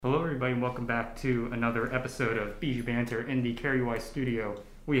Hello, everybody, and welcome back to another episode of Bijou Banter in the Carrie Weiss studio.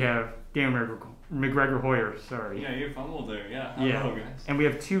 We have Dan McGregor Hoyer, sorry. Yeah, you fumbled there. Yeah. Yeah. Hello, guys. And we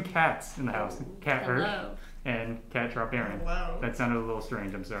have two cats in the house, Cat Hirsch Hello. and Cat Drop Aaron. Hello. That sounded a little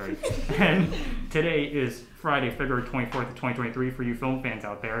strange, I'm sorry. And today is Friday, February 24th of 2023 for you film fans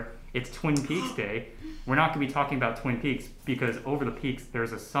out there. It's Twin Peaks Day. We're not going to be talking about Twin Peaks because over the peaks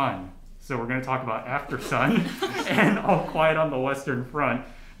there's a sun. So we're going to talk about After Sun and All Quiet on the Western Front,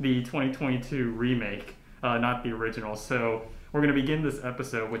 the 2022 remake, not the original. So we're going to begin this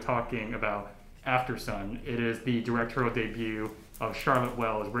episode with talking about After Sun. It is the directorial debut of Charlotte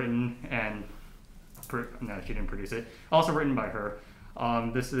Wells, written and no, she didn't produce it. Also written by her.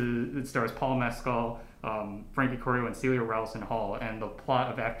 It stars Paul Mescal, Frankie Corio, and Celia Rowson Hall. And the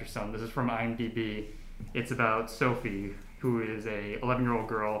plot of After Sun. This is from IMDb. It's about Sophie, who is a 11-year-old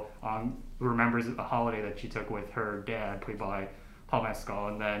girl who remembers a holiday that she took with her dad, played by Paul Mescal,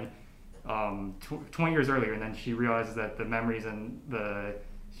 and then 20 years earlier, and then she realizes that the memories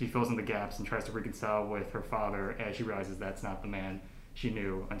she fills in the gaps and tries to reconcile with her father as she realizes that's not the man she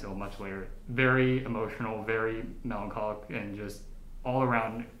knew until much later. Very emotional, very melancholic, and just all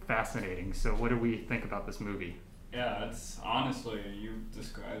around fascinating. So what do we think about this movie? Yeah, it's honestly, you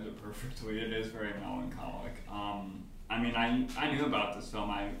described it perfectly. It is very melancholic. I knew about this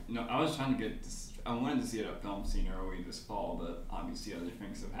film. I was trying to get this. I wanted to see it at Film Scene early this fall, but obviously other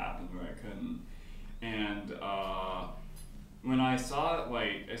things have happened where I couldn't. And when I saw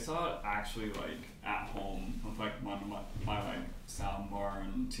it, I saw it actually at home with one of my sound bar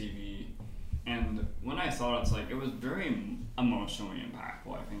and TV. And when I saw it, it was very emotionally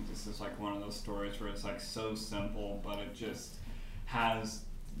impactful. I think this is one of those stories where it's so simple, but it just has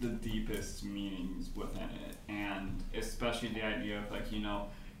the deepest meanings within it. And especially the idea of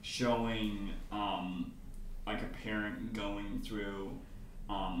showing a parent going through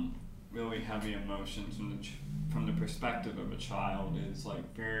really heavy emotions from the perspective of a child is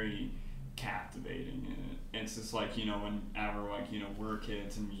very captivating. And it's just whenever we're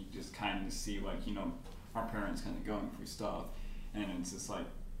kids and we just kind of see our parents kind of going through stuff, and it's just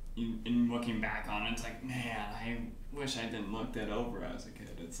in looking back on it, it's man, I wish I didn't look that over as a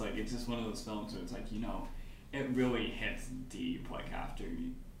kid. It's just one of those films where it's it really hits deep after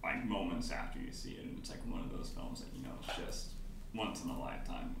you moments after you see it, and it's one of those films that it's just once in a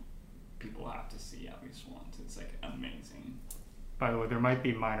lifetime. People have to see at least once. It's amazing. By the way, there might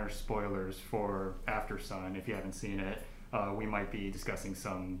be minor spoilers for After Sun if you haven't seen it. We might be discussing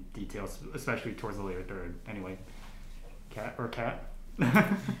some details, especially towards the later third. Anyway, Cat?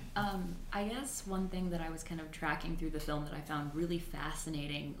 I guess one thing that I was kind of tracking through the film that I found really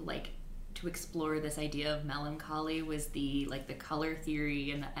fascinating, to explore this idea of melancholy, was the color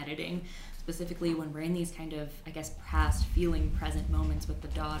theory and the editing, specifically when we're in these kind of, past feeling present moments with the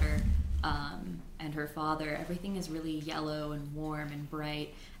daughter and her father. Everything is really yellow and warm and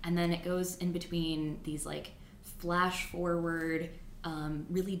bright, and then it goes in between these flash forward,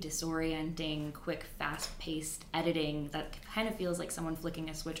 really disorienting, quick, fast-paced editing that kind of feels like someone flicking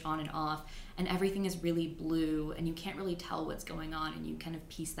a switch on and off, and everything is really blue, and you can't really tell what's going on, and you kind of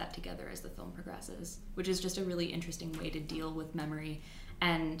piece that together as the film progresses, which is just a really interesting way to deal with memory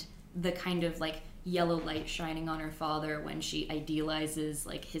and the kind of yellow light shining on her father when she idealizes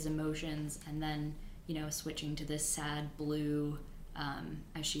his emotions, and then switching to this sad blue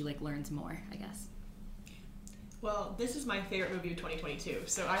as she learns more, I guess. Well, this is my favorite movie of 2022,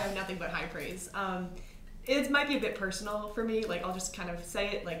 so I have nothing but high praise. It might be a bit personal for me. I'll just kind of say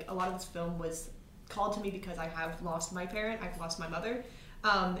it. A lot of this film was called to me because I have lost my parent. I've lost my mother.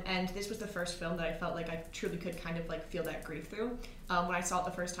 And this was the first film that I felt I truly could kind of feel that grief through. When I saw it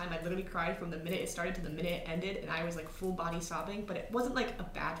the first time, I literally cried from the minute it started to the minute it ended, and I was full body sobbing. But it wasn't a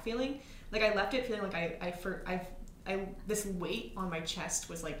bad feeling. I left it feeling this weight on my chest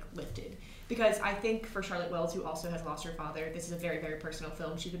was lifted. Because I think for Charlotte Wells, who also has lost her father, this is a very, very personal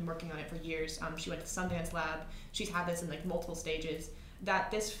film. She's been working on it for years. She went to Sundance Lab. She's had this in multiple stages.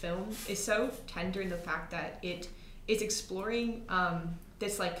 That this film is so tender in the fact that it is exploring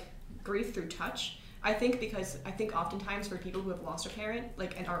this grief through touch. I think oftentimes for people who have lost a parent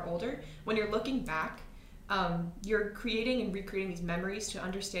and are older, when you're looking back, you're creating and recreating these memories to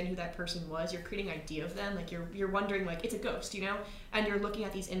understand who that person was. You're creating an idea of them. You're wondering it's a ghost, and you're looking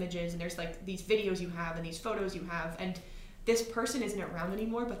at these images, and there's these videos you have and these photos you have, and this person isn't around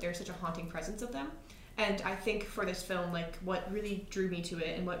anymore, but there's such a haunting presence of them. And I think for this film, what really drew me to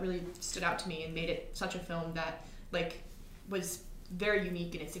it and what really stood out to me and made it such a film that was very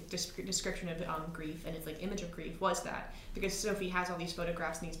unique in its description of grief and its image of grief was that, because Sophie has all these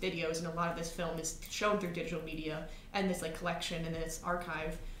photographs and these videos, and a lot of this film is shown through digital media and this collection and this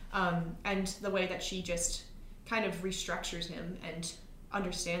archive. and the way that she just kind of restructures him and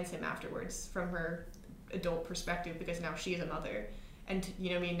understands him afterwards from her adult perspective, because now she is a mother, and you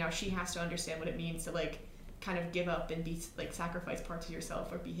know what I mean, now she has to understand what it means to like kind of give up and be like sacrifice parts of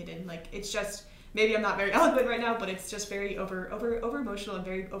yourself or be hidden. Like it's just, maybe I'm not very eloquent right now, but it's just very over emotional and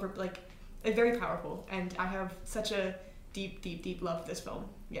very very powerful, and I have such a deep love for this film.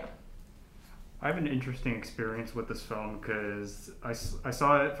 Yeah. I have an interesting experience with this film because I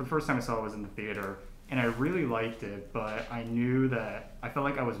saw it for the first time I saw it was in the theater, and I really liked it, but I knew that I felt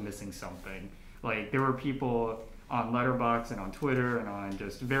like I was missing something. Like there were people on Letterboxd and on Twitter and on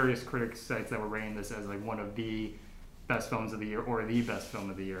just various critic sites that were rating this as like one of the best films of the year or the best film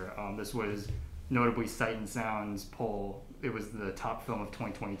of the year. This was notably Sight and Sound's poll. It was the top film of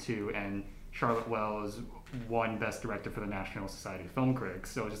 2022, and Charlotte Wells won Best Director for the National Society of Film Critics.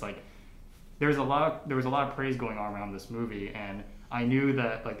 So just like there was a lot of praise going on around this movie, and I knew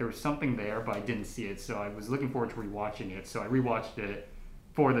that like there was something there, but I didn't see it. So I was looking forward to rewatching it. So I rewatched it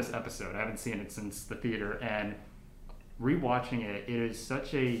for this episode. I haven't seen it since the theater, and rewatching it, it is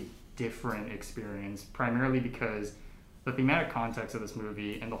such a different experience, primarily because the thematic context of this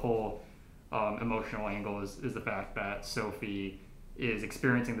movie and the whole emotional angle is the fact that Sophie is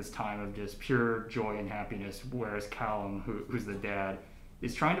experiencing this time of just pure joy and happiness, whereas Callum, who's the dad,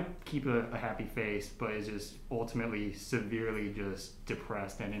 is trying to keep a happy face, but is just ultimately severely just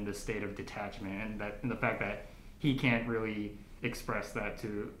depressed and in this state of detachment, and the fact that he can't really express that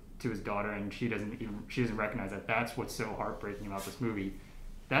to his daughter, and she doesn't recognize that. That's what's so heartbreaking about this movie.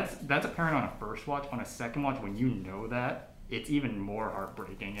 That's apparent on a first watch. On a second watch, when you know that, it's even more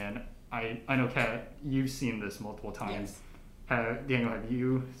heartbreaking. And I know, Kat, you've seen this multiple times. Yes. Daniel, have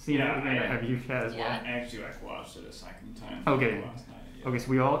you seen it? Have you, Kat, as well? I actually watched it a second time. Okay. Last night, yeah. Okay,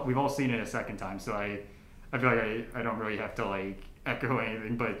 so we've all seen it a second time, so I feel like I don't really have to like echo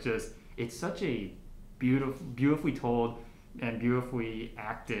anything, but just it's such a beautifully told and beautifully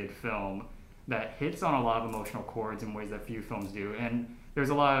acted film that hits on a lot of emotional chords in ways that few films do. And there's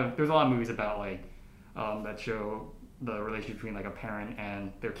a lot of movies about like that show the relationship between like a parent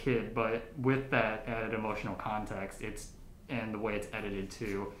and their kid, but with that added emotional context, and the way it's edited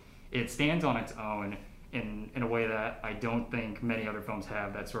too, it stands on its own in a way that I don't think many other films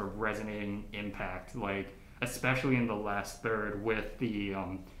have, that sort of resonating impact, like especially in the last third with the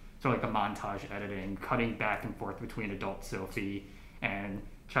sort of like the montage editing, cutting back and forth between adult Sophie and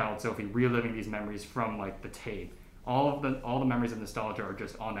child Sophie, reliving these memories from like the tape. All the memories of nostalgia are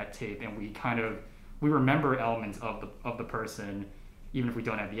just on that tape, and we remember elements of the person, even if we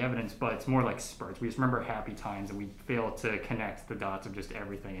don't have the evidence, but it's more like spurts. We just remember happy times, and we fail to connect the dots of just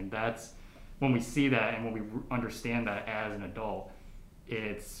everything. And that's when we see that, and when we understand that as an adult,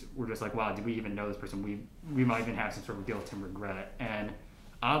 we're just like, wow, did we even know this person? We might even have some sort of guilt and regret. And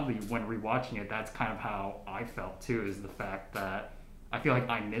oddly, when rewatching it, that's kind of how I felt too, is the fact that I feel like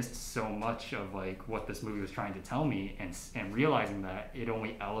I missed so much of like what this movie was trying to tell me, and realizing that it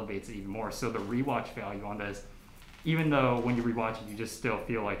only elevates it even more. So the rewatch value on this, even though when you rewatch it you just still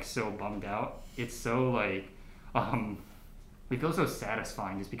feel like so bummed out, it's so like it feels so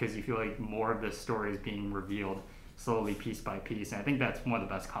satisfying, just because you feel like more of this story is being revealed slowly, piece by piece. And I think that's one of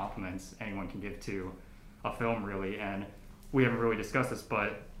the best compliments anyone can give to a film, really. And we haven't really discussed this,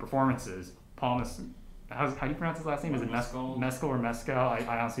 but performances. Paul how do you pronounce his last name? Is it Mescal? Mescal or Mescal?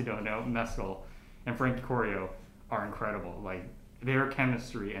 I honestly don't know. Mescal and Frankie Corio are incredible. Like their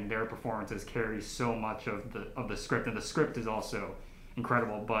chemistry and their performances carry so much of the script, and the script is also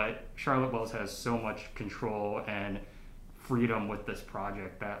incredible. But Charlotte Wells has so much control and freedom with this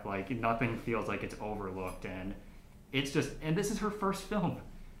project that like nothing feels like it's overlooked, and it's just, and this is her first film.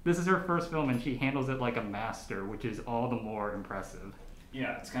 This is her first film, and she handles it like a master, which is all the more impressive.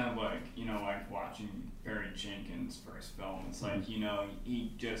 Yeah, it's kind of like, like watching Barry Jenkins' first film. It's like,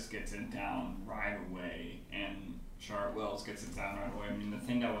 he just gets it down right away, and Charlotte Wells gets it down right away. I mean, the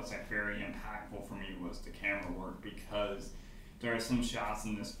thing that was like very impactful for me was the camera work, because there are some shots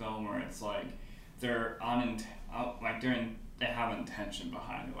in this film where it's like they have intention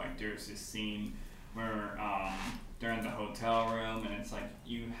behind it. Like there's this scene where they're in the hotel room, and it's like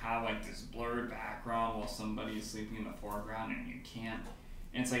you have like this blurred background while somebody is sleeping in the foreground,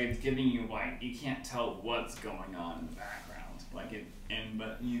 and it's like it's giving you like, you can't tell what's going on in the background,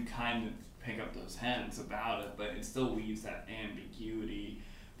 but you kind of pick up those hints about it, but it still leaves that ambiguity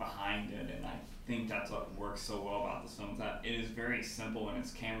behind it. And I think that's what works so well about this film, is that it is very simple in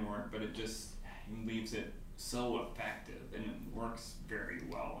its camera work, but it just leaves it so effective, and it works very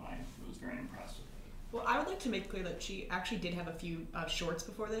well, and I was very impressed with it. Well, I would like to make clear that she actually did have a few shorts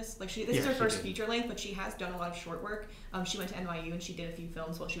before this. Like, this is her she first did. feature length, but she has done a lot of short work. She went to NYU and she did a few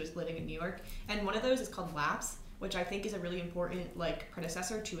films while she was living in New York. And one of those is called Lapse, which I think is a really important like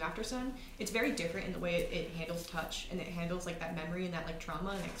predecessor to Aftersun. It's very different in the way it handles touch and it handles like that memory and that like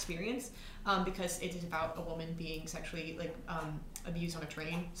trauma and experience, because it is about a woman being sexually like abused on a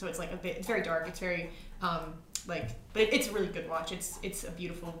train. So it's like it's very dark. It's very but it's a really good watch. It's a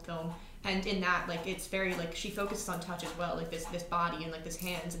beautiful film. And in that, like, it's very, like, she focuses on touch as well, like, this body and, like, this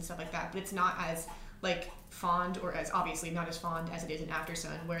hands and stuff like that. But it's not as, like, fond, or as, obviously, not as fond as it is in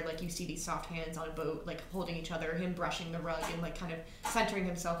Aftersun, where, like, you see these soft hands on a boat, like, holding each other, him brushing the rug, and, like, kind of centering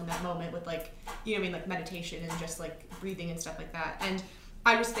himself in that moment with, like, you know what I mean, like, meditation and just, like, breathing and stuff like that. And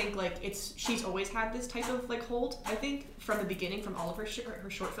I just think, like, she's always had this type of, like, hold, I think, from the beginning, from all of her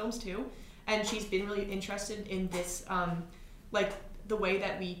short films, too. And she's been really interested in this, like, the way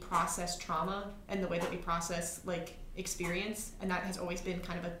that we process trauma and the way that we process like experience, and that has always been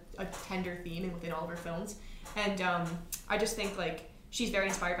kind of a tender theme and within all of her films. And I just think like she's very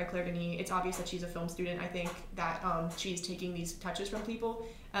inspired by Claire Denis. It's obvious that she's a film student. I think that she's taking these touches from people,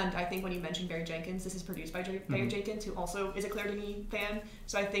 and I think when you mentioned Barry Jenkins, this is produced by Barry Jenkins, who also is a Claire Denis fan.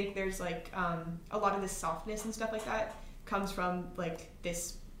 So I think there's like a lot of this softness and stuff like that comes from like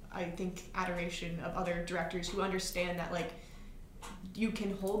this, I think, adoration of other directors who understand that like you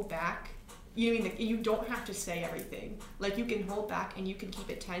can hold back. You mean you don't have to say everything. Like you can hold back and you can keep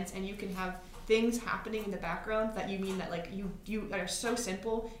it tense and you can have things happening in the background that you mean that like you are so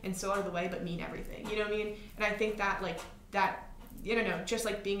simple and so out of the way but mean everything. You know what I mean? And I think that like that, you know, just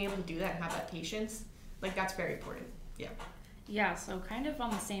like being able to do that and have that patience, like that's very important. Yeah. Yeah, so kind of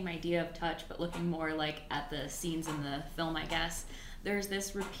on the same idea of touch, but looking more like at the scenes in the film, I guess. There's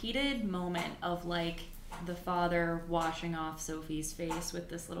this repeated moment of like the father washing off Sophie's face with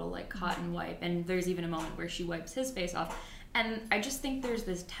this little like cotton wipe, and there's even a moment where she wipes his face off, and I just think there's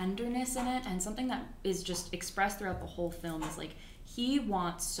this tenderness in it, and something that is just expressed throughout the whole film is like he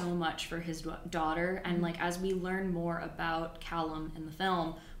wants so much for his daughter, and like as we learn more about Callum in the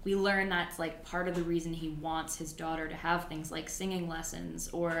film, we learn that's like part of the reason he wants his daughter to have things like singing lessons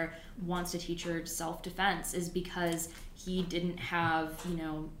or wants to teach her self-defense is because he didn't have, you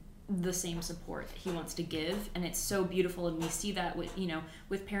know, the same support that he wants to give. And it's so beautiful, and we see that with, you know,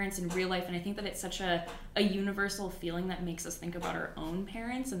 with parents in real life, and I think that it's such a universal feeling that makes us think about our own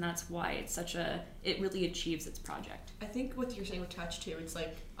parents, and that's why it's it really achieves its project. I think what you're saying with touch too, it's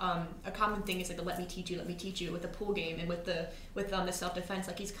like a common thing is like the let me teach you with the pool game and with the self-defense.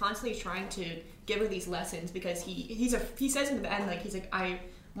 Like he's constantly trying to give her these lessons because he says in the end, like he's like, I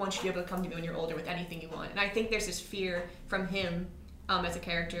want you to be able to come to me when you're older with anything you want. And I think there's this fear from him as a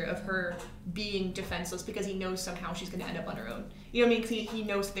character of her being defenseless because he knows somehow she's going to end up on her own. You know what I mean? 'Cause he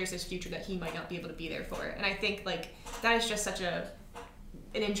knows there's this future that he might not be able to be there for. And I think like that is just such an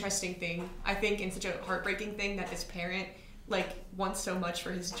interesting thing, I think, and such a heartbreaking thing that this parent like wants so much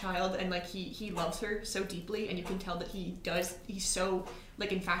for his child, and like he loves her so deeply, and you can tell that he's so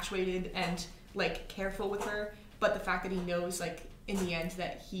like infatuated and like careful with her, but the fact that he knows like in the end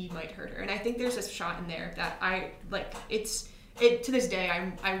that he might hurt her. And I think there's this shot in there that I like, to this day,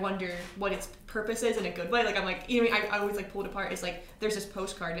 I wonder what its purpose is in a good way. Like I'm like, you know, I always like pull it apart. It's like there's this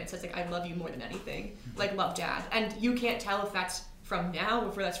postcard and it says like I love you more than anything, like love Dad, and you can't tell if that's from now,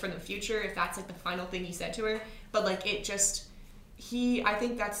 if that's from the future, if that's like the final thing he said to her. But like it just, I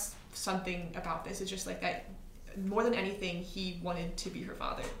think that's something about this is just like that. More than anything, he wanted to be her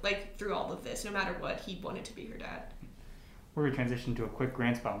father. Like through all of this, no matter what, he wanted to be her dad. We're going to transition to a quick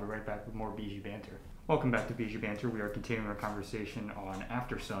grant spot. We'll be right back with more Bijou Banter. Welcome back to Bijou Banter. We are continuing our conversation on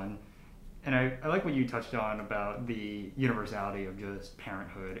Aftersun. And I like what you touched on about the universality of just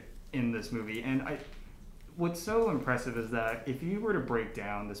parenthood in this movie. And what's so impressive is that if you were to break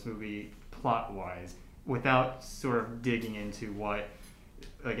down this movie plot-wise, without sort of digging into what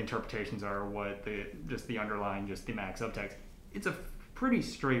like interpretations are, or what the underlying, just thematic subtext, it's a pretty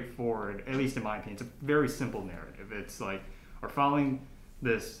straightforward, at least in my opinion, it's a very simple narrative. It's like we're following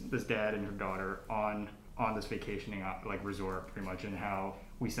this dad and her daughter on this vacationing like resort pretty much, and how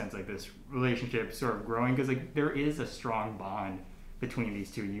we sense like this relationship sort of growing, because like there is a strong bond between these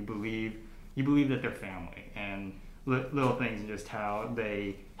two. You believe that they're family, and little things and just how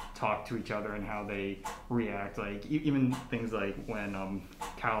they talk to each other and how they react, like even things like when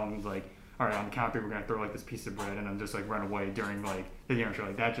Callum's like, all right, on the count of three, we're gonna throw like this piece of bread and then just like run away during like the dinner show.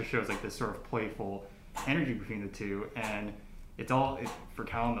 Like that just shows like this sort of playful energy between the two. And for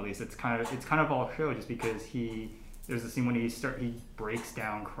Callum at least, it's kind of all show, just because there's a scene when he breaks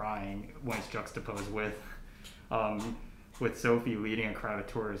down crying when it's juxtaposed with Sophie leading a crowd of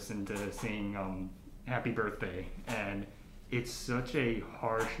tourists into seeing happy birthday, and it's such a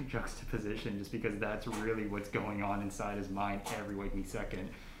harsh juxtaposition just because that's really what's going on inside his mind every waking second.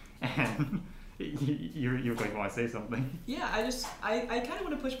 And you're going to want to say something. Yeah, I kind of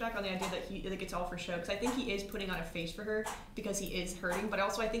want to push back on the idea that it's all for show, because I think he is putting on a face for her because he is hurting, but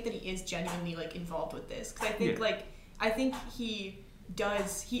also I think that he is genuinely like involved with this, because I think he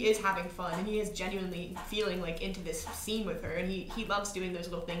is having fun, and he is genuinely feeling like into this scene with her, and he loves doing those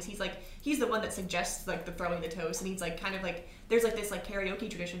little things. He's the one that suggests like the throwing the toast, and he's like kind of like there's like this like karaoke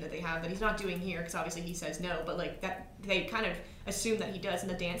tradition that they have that he's not doing here because obviously he says no, but like that they kind of assume that he does in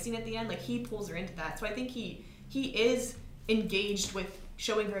the dance scene at the end. Like he pulls her into that, so I think he is engaged with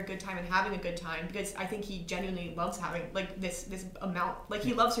showing her a good time and having a good time, because I think he genuinely loves having like this amount, like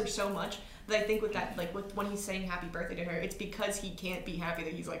he loves her so much that I think with that, like with when he's saying happy birthday to her, it's because he can't be happy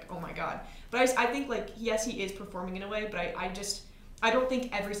that he's like, oh my god. But I think like yes, he is performing in a way, but I don't think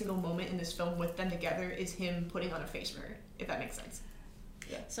every single moment in this film with them together is him putting on a face for her, if that makes sense.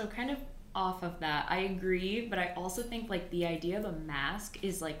 Yeah. So kind of off of that, I agree, but I also think like the idea of a mask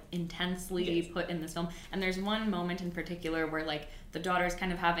is like intensely put in this film, and there's one moment in particular where like the daughter's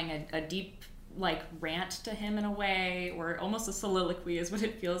kind of having a deep like rant to him in a way, or almost a soliloquy is what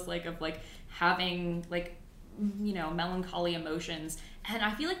it feels like, of like having like, you know, melancholy emotions. And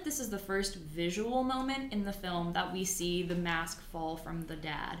I feel like this is the first visual moment in the film that we see the mask fall from the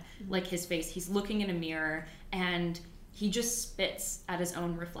dad. Like his face, he's looking in a mirror and he just spits at his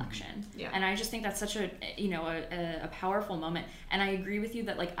own reflection. Yeah. And I just think that's such a, you know, a powerful moment. And I agree with you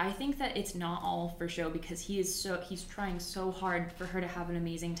that like, I think that it's not all for show, because he's trying so hard for her to have an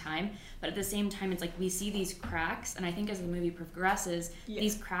amazing time. But at the same time, it's like we see these cracks, and I think as the movie progresses,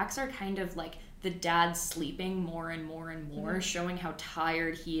 these cracks are kind of like the dad sleeping more and more and more, showing how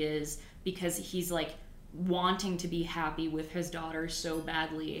tired he is because he's like wanting to be happy with his daughter so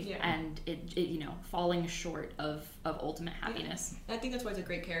badly, and it you know, falling short of ultimate happiness. And I think that's why it's a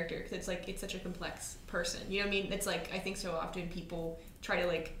great character, because it's like it's such a complex person, you know what I mean? It's like I think so often people try to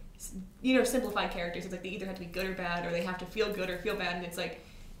like, you know, simplify characters. It's like they either have to be good or bad, or they have to feel good or feel bad, and it's like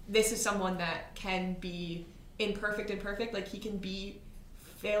this is someone that can be imperfect and perfect. Like he can be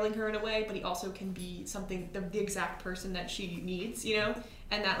failing her in a way, but he also can be something, the exact person that she needs, you know?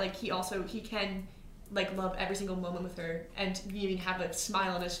 And that like he can like love every single moment with her, and you have a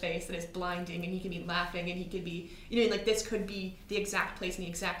smile on his face that is blinding, and he can be laughing, and he could be, you know, like this could be the exact place and the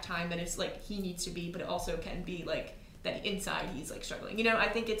exact time that it's like he needs to be, but it also can be like that inside he's like struggling, you know? I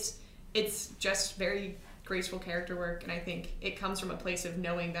think it's just very graceful character work, and I think it comes from a place of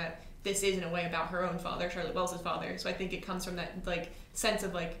knowing that this is in a way about her own father, Charlotte Wells' father. So I think it comes from that like sense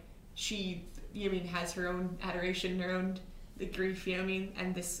of like she, you know, has her own adoration, her own grief, you know what I mean,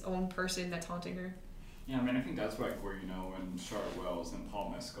 and this own person that's haunting her. Yeah, I mean, I think that's like where, you know, when Charlotte Wells and Paul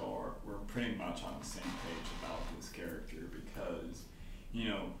Mescal were pretty much on the same page about this character, because, you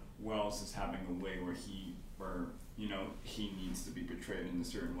know, Wells is having a way where you know, he needs to be portrayed in a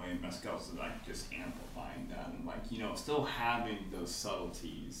certain way, and Mescal's like just amplifying that, and like, you know, still having those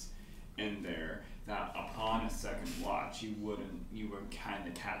subtleties in there that upon a second watch you would kind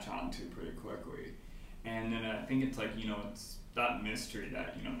of catch on to pretty quickly. And then I think it's like, you know, it's that mystery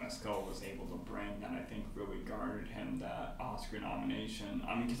that, you know, Mescal was able to bring that I think really garnered him that Oscar nomination.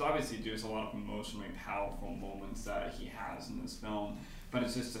 I mean, because obviously there's a lot of emotionally powerful moments that he has in this film, but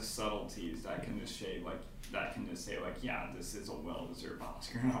it's just the subtleties that can just say like, yeah, this is a well-deserved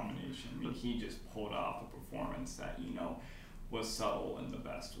Oscar nomination. I mean, he just pulled off a performance that, you know, was subtle in the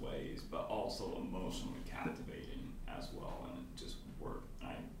best ways, but also emotionally captivating as well, and it just worked.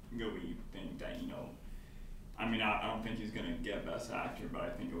 I really think that, you know, I mean, I don't think he's going to get Best Actor, but I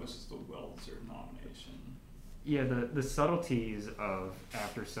think it was just a well-deserved nomination. Yeah, the subtleties of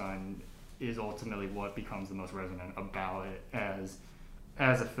Aftersun is ultimately what becomes the most resonant about it as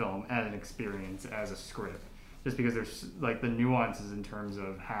a film, as an experience, as a script. Just because there's like the nuances in terms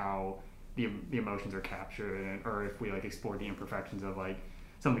of how the emotions are captured, or if we like explore the imperfections of like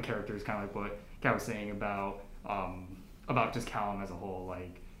some of the characters, kind of like what Kat was saying about just Callum as a whole,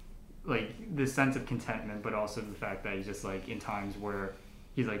 like this sense of contentment, but also the fact that he's just like in times where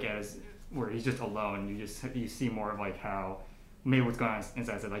he's like where he's just alone, you see more of like how maybe what's going on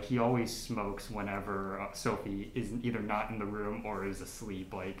inside. Like he always smokes whenever Sophie is either not in the room or is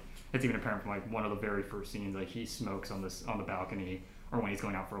asleep. Like it's even apparent from like one of the very first scenes, like he smokes on the balcony, or when he's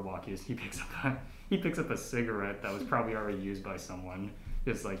going out for a walk, he picks up a cigarette that was probably already used by someone.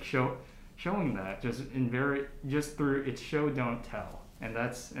 Just like showing that just through its show don't tell, and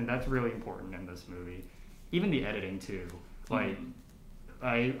that's really important in this movie. Even the editing too. Like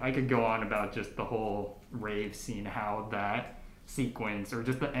I could go on about just the whole rave scene, how that sequence, or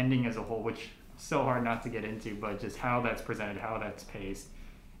just the ending as a whole, which so hard not to get into, but just how that's presented, how that's paced,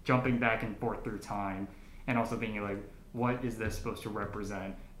 jumping back and forth through time, and also thinking like, what is this supposed to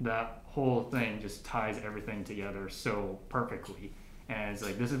represent? That whole thing just ties everything together so perfectly. And it's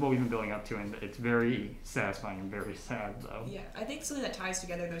like, this is what we've been building up to, and it's very satisfying and very sad, though. Yeah, I think something that ties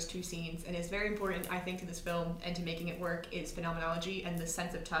together those two scenes and is very important, I think, to this film and to making it work is phenomenology and the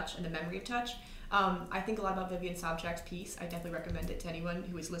sense of touch and the memory of touch. I think a lot about Vivian Sobchak's piece. I definitely recommend it to anyone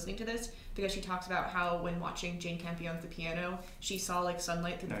who is listening to this, because she talks about how when watching Jane Campion's The Piano, she saw like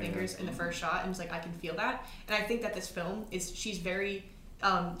sunlight through the fingers in the first shot and was like, I can feel that. And I think that this film is, she's very,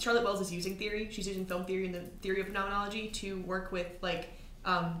 Charlotte Wells is using theory. She's using film theory and the theory of phenomenology to work with like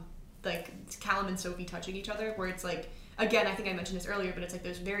Callum and Sophie touching each other, where it's like, again, I think I mentioned this earlier, but it's like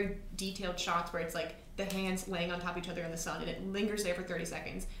those very detailed shots where it's like the hands laying on top of each other in the sun, and it lingers there for 30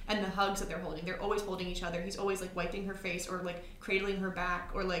 seconds, and the hugs that they're always holding each other. He's always like wiping her face or like cradling her back,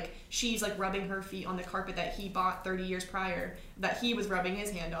 or like she's like rubbing her feet on the carpet that he bought 30 years prior that he was rubbing his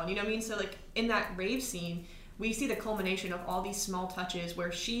hand on, you know what I mean? So like in that rave scene, we see the culmination of all these small touches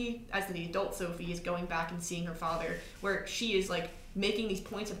where she, as the adult Sophie, is going back and seeing her father, where she is like making these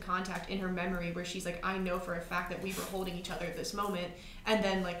points of contact in her memory where she's like, I know for a fact that we were holding each other at this moment. And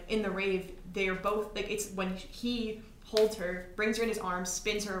then like in the rave, they are both like, it's when he holds her, brings her in his arms,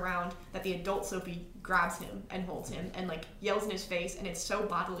 spins her around, that the adult Sophie grabs him and holds him and like yells in his face, and it's so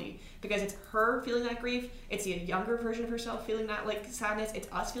bodily because it's her feeling that grief, it's the younger version of herself feeling that like sadness,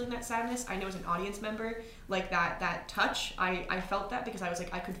 it's us feeling that sadness. I know as an audience member, like that touch, I felt that because I was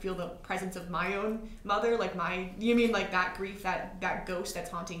like, I could feel the presence of my own mother, like you mean like that grief, that ghost that's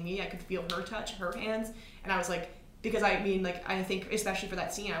haunting me, I could feel her touch, her hands, and I was like, because I mean, like, I think especially for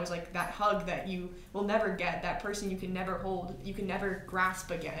that scene, I was like, that hug that you will never get, that person you can never hold, you can never grasp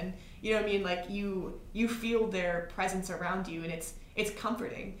again, you know what I mean? Like you feel their presence around you, and it's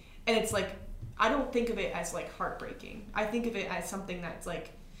comforting. And it's like, I don't think of it as like heartbreaking. I think of it as something that's like,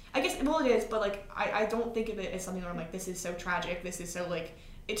 I guess, well, it is, but like, I don't think of it as something where I'm like, this is so tragic, this is so like,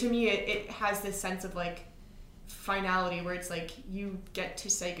 to me, it has this sense of like finality where it's like, you get to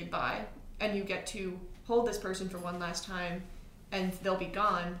say goodbye, and you get to hold this person for one last time, and they'll be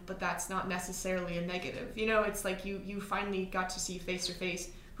gone, but that's not necessarily a negative. You know, it's like you finally got to see face to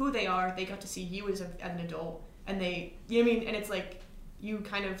face who they are, they got to see you as an adult, and they, you know what I mean? And it's like, you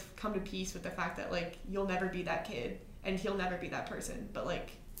kind of come to peace with the fact that like, you'll never be that kid, and he'll never be that person, but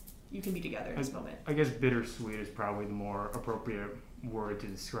like, you can be together in this moment. I guess bittersweet is probably the more appropriate word to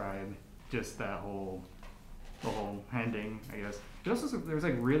describe just the whole ending, I guess. There's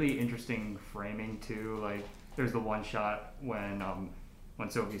like really interesting framing too. Like there's the one shot when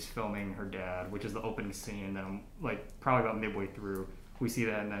Sophie's filming her dad, which is the opening scene, and then like probably about midway through we see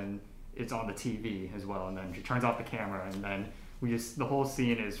that, and then it's on the TV as well, and then she turns off the camera, and then the whole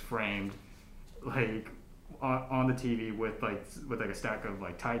scene is framed like on the TV with like a stack of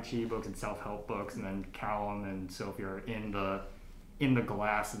like Tai Chi books and self-help books, and then Callum and Sophie are in the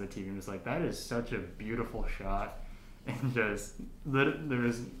glass of the TV, and it's like, that is such a beautiful shot. And just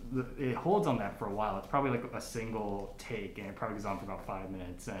it holds on that for a while. It's probably like a single take, and it probably goes on for about 5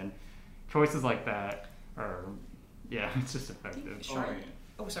 minutes. And choices like that are, yeah, it's just effective.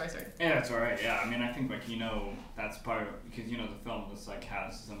 Oh, sorry. Yeah, that's all right. Yeah, I mean, I think like, you know, that's part of, because, you know, the film just like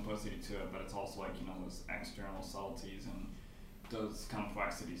has simplicity to it, but it's also like, you know, those external subtleties and those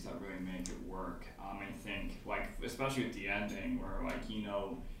complexities that really make it work. I think like, especially at the ending where like, you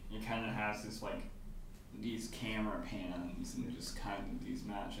know, it kind of has this like these camera pans and just kind of these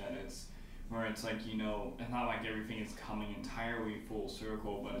match edits where it's like, you know, it's not like everything is coming entirely full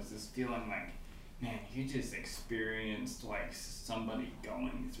circle, but it's this feeling like, man, you just experienced like somebody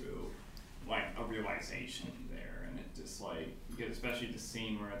going through like a realization there, and it just like, especially the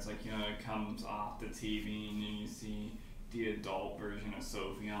scene where it's like, you know, it comes off the TV and then you see the adult version of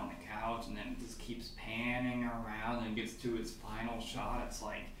Sophie on the couch, and then it just keeps panning around and gets to its final shot. It's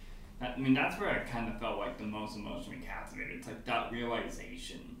like, I mean, that's where I kind of felt like the most emotionally captivated. It's like that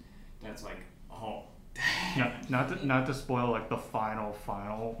realization that's like, oh, yeah, not to spoil like the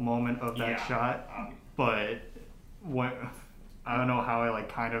final moment of that shot, but what, I don't know how it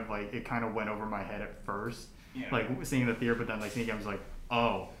kind of went over my head at first, like seeing the theater, but then like seeing it, I was like,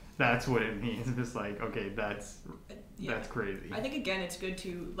 oh, that's what it means. It's just like, okay, that's Yeah. That's crazy. I think again it's good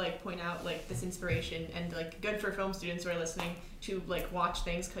to like point out like this inspiration and like good for film students who are listening to like watch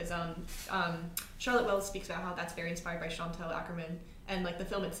things because Charlotte Wells speaks about how that's very inspired by Chantal Ackerman and like the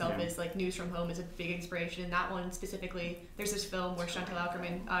film itself is like News from Home is a big inspiration. And that one specifically, there's this film where Chantal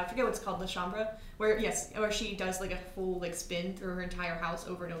Ackerman, I forget what it's called, La Chambre, where she does like a full like spin through her entire house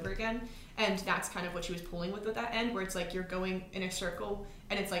over and over again. And that's kind of what she was pulling with that end, where it's like you're going in a circle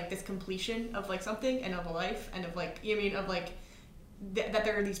and it's like this completion of like something and of a life and of like, you know what I mean, of like that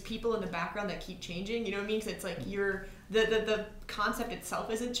there are these people in the background that keep changing, you know what I mean? Because it's like you're the concept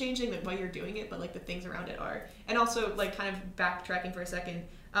itself isn't changing, like while you're doing it, but like the things around it are. And also like kind of backtracking for a second,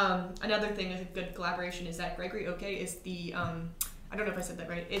 another thing, a good collaboration is that Gregory Oke is the I don't know if I said that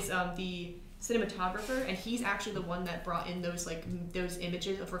right, is the cinematographer, and he's actually the one that brought in those those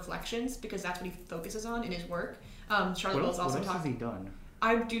images of reflections because that's what he focuses on in his work. Charlotte Wells also what else has he done?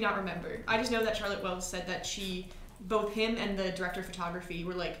 I do not remember. I just know that Charlotte Wells said that both him and the director of photography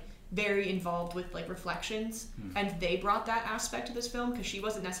were like very involved with like reflections, and they brought that aspect to this film because she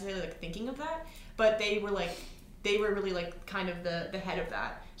wasn't necessarily like thinking of that, but they were really like kind of the head of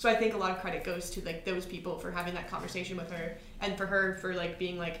that. So I think a lot of credit goes to like those people for having that conversation with her, and for her for like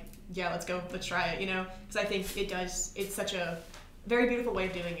being like, yeah, let's try it, you know, because I think it's such a very beautiful way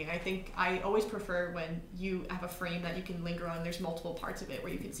of doing it. I think I always prefer when you have a frame that you can linger on. There's multiple parts of it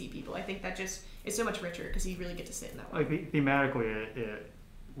where you can see people. I think that just is so much richer because you really get to sit in that way. Like thematically, it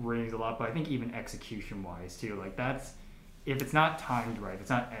rings a lot, but I think even execution-wise too. Like that's if it's not timed right, if it's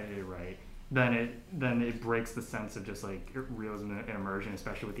not edited right, then it breaks the sense of just like realism and immersion,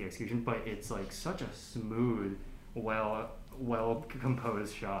 especially with the execution. But it's like such a smooth, well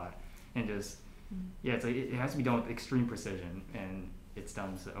composed shot, and just. Yeah, it's like it has to be done with extreme precision, and it's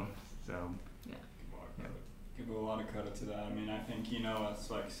done so. Yeah. Give a lot of credit to that. I mean, I think, you know,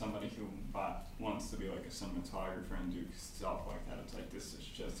 as like somebody who wants to be like a cinematographer and do stuff like that, it's like this is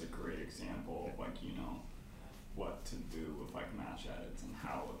just a great example of like, you know, what to do with like match edits and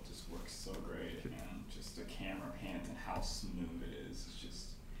how it just works so great, and just the camera pans and how smooth it is.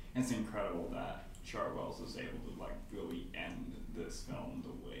 It's incredible that Charlotte Wells was able to like really end this film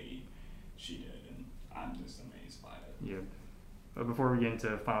the way she did, and I'm just amazed by it. Yeah. But before we get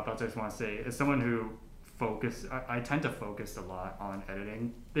into final thoughts, I just want to say, as someone who I tend to focus a lot on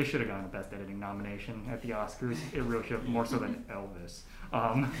editing. They should have gotten a Best Editing nomination at the Oscars. It really should have, more so than Elvis.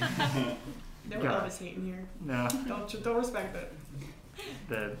 No Elvis hating here. No. Don't respect it.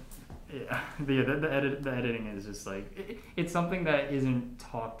 The editing is just like it's something that isn't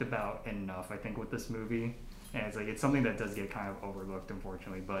talked about enough, I think, with this movie, and it's something that does get kind of overlooked,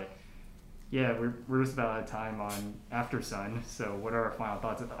 unfortunately. But yeah, we're just about out of time on After Sun. So what are our final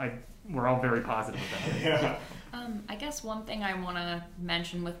thoughts? We're all very positive about it. Yeah. I guess one thing I want to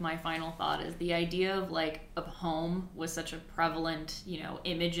mention with my final thought is the idea of home was such a prevalent,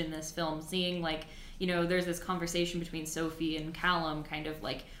 image in this film. Seeing there's this conversation between Sophie and Callum, kind of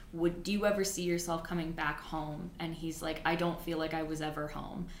like, do you ever see yourself coming back home? And he's like, I don't feel like I was ever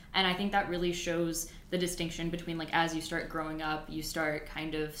home. And I think that really shows the distinction between, like, as you start growing up, you start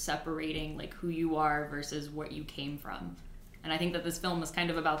kind of separating like who you are versus what you came from. And I think that this film is kind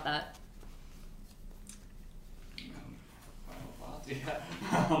of about that.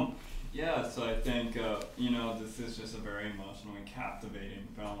 Yeah, so I think, this is just a very emotionally captivating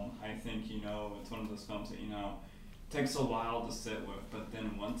film. I think, it's one of those films that, takes a while to sit with, but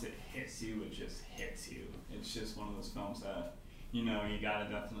then once it hits you, it just hits you. It's just one of those films that, you gotta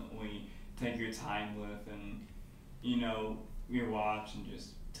definitely take your time with, and, you watch and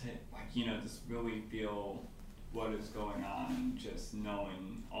just, just really feel what is going on, and just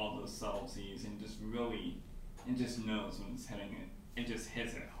knowing all those subtleties, and just really, it just knows when it's hitting it. It just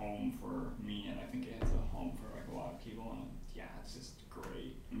hits it home for me, and I think it hits it home for like a lot of people, and yeah, it's just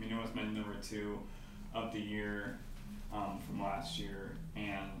great. I mean, it was my number 2 of the year from last year,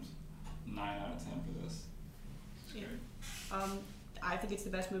 and 9 out of 10 for this. It's great. I think it's the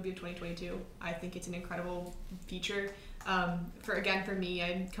best movie of 2022. I think it's an incredible feature. For me,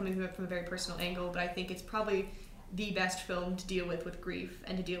 I'm coming from a very personal angle, but I think it's probably the best film to deal with grief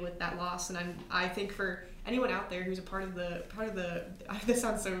and to deal with that loss. And I think for anyone out there who's a part of the this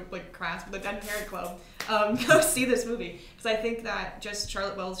sounds so like crass, but the Dead Parent Club, go see this movie, because I think that just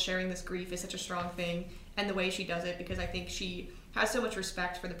Charlotte Wells sharing this grief is such a strong thing, and the way she does it, because I think she has so much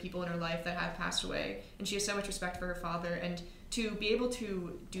respect for the people in her life that have passed away, and she has so much respect for her father, and to be able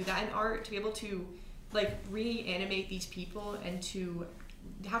to do that in art, to be able to like reanimate these people, and to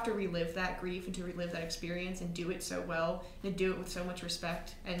have to relive that grief and to relive that experience and do it so well, and to do it with so much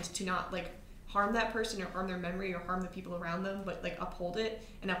respect, and to not like harm that person or harm their memory or harm the people around them, but like uphold it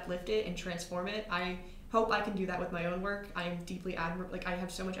and uplift it and transform it. I hope I can do that with my own work. I am deeply I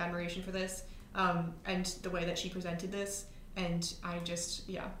have so much admiration for this, and the way that she presented this. And I just,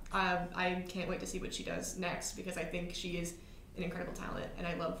 I can't wait to see what she does next, because I think she is an incredible talent, and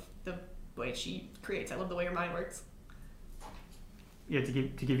I love the way she creates. I love the way her mind works. Yeah, to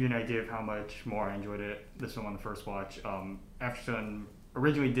give you an idea of how much more I enjoyed this film on the first watch, Aftersun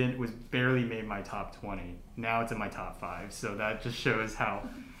originally was barely made my top 20. Now it's in my top 5. So that just shows how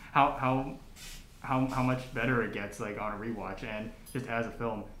much better it gets like on a rewatch. And just as a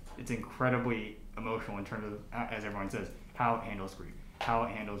film, it's incredibly emotional in terms of, as everyone says, how it handles grief, how it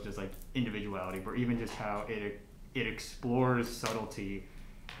handles just like individuality, or even just how it explores subtlety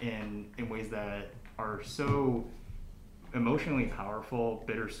in ways that are so emotionally powerful,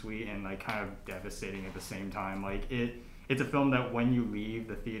 bittersweet, and like kind of devastating at the same time. Like it's a film that when you leave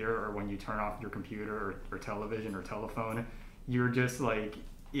the theater, or when you turn off your computer or television or telephone, you're just like,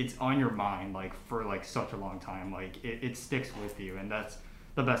 it's on your mind like for like such a long time. Like it sticks with you, and that's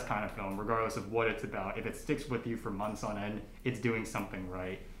the best kind of film, regardless of what it's about. If it sticks with you for months on end, it's doing something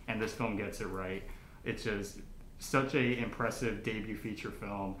right, and this film gets it right. It's just such a impressive debut feature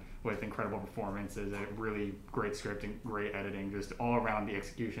film with incredible performances, a really great script and great editing. Just all around, the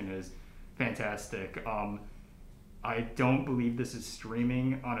execution is fantastic. I don't believe this is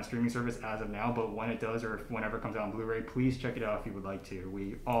streaming on a streaming service as of now, but when it does, or if whenever it comes out on Blu-ray, please check it out if you would like to.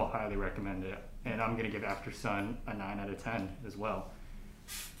 We all highly recommend it, and I'm going to give Aftersun a 9 out of 10 as well.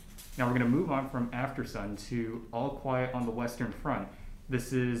 Now we're going to move on from Aftersun to All Quiet on the Western Front.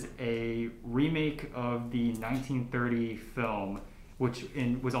 This is a remake of the 1930 film, which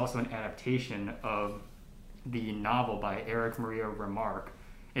was also an adaptation of the novel by Erich Maria Remarque.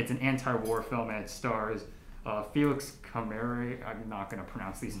 It's an anti-war film, and it stars Felix Camere, I'm not going to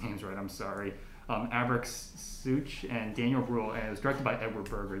pronounce these names right, I'm sorry, Abrix Such, and Daniel Bruhl, and it was directed by Edward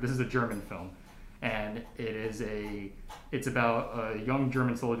Berger. This is a German film, and it's about young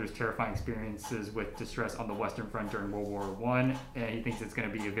German soldiers' terrifying experiences with distress on the Western Front during World War I, and he thinks it's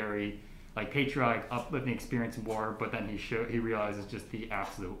going to be a very like patriotic, uplifting experience in war, but then he realizes just the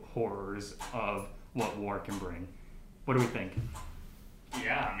absolute horrors of what war can bring. What do we think?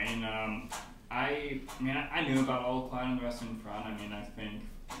 Yeah, I knew about All Quiet on the Western Front. I mean, I think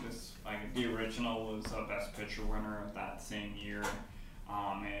this, like, the original was a Best Picture winner of that same year.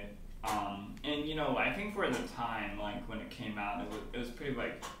 And you know, I think for the time, like when it came out, it was pretty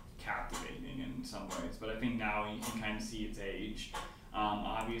like captivating in some ways. But I think now you can kind of see its age,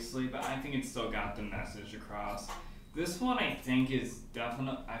 obviously. But I think it still got the message across. This one, I think, is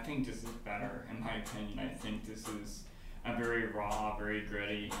definitely. I think this is better, in my opinion. I think this is a very raw, very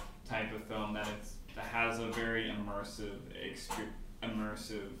gritty type of film that has a very immersive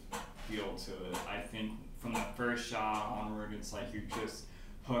feel to it. I think from the first shot onward, it's like you're just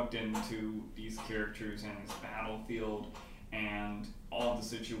hooked into these characters and this battlefield and all the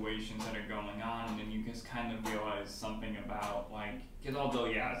situations that are going on, and you just kind of realize something about, like, because although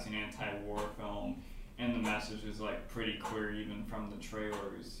it's an anti-war film and the message is like pretty clear even from the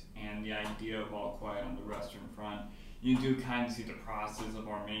trailers, and the idea of All Quiet on the Western Front, you do kind of see the process of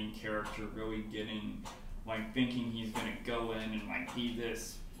our main character really getting, like, thinking he's gonna go in and like be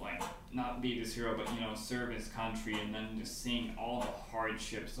this, like, not be this hero, but, you know, serve his country, and then just seeing all the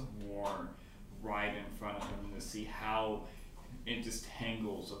hardships of war right in front of him, and to see how it just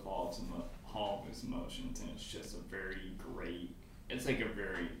tangles with all of his emotions, and it's just a very great, it's like a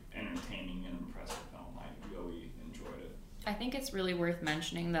very entertaining and impressive film. I really enjoyed it. I think it's really worth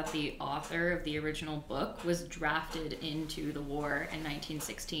mentioning that the author of the original book was drafted into the war in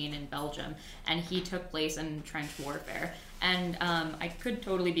 1916 in Belgium, and he took place in trench warfare. And I could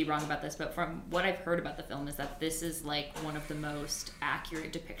totally be wrong about this, but from what I've heard about the film is that this is like one of the most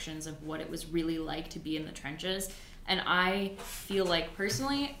accurate depictions of what it was really like to be in the trenches. And I feel like,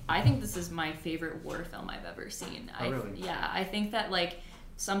 personally, I think this is my favorite war film I've ever seen. Oh, really? Yeah, I think that, like,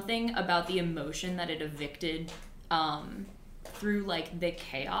 something about the emotion that it evicted through, like, the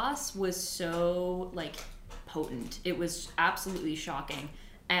chaos was so, like, potent. It was absolutely shocking.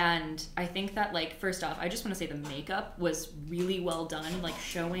 And I think that, like, first off, I just want to say the makeup was really well done, like,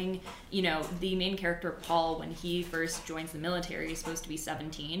 showing, you know, the main character, Paul, when he first joins the military, he's supposed to be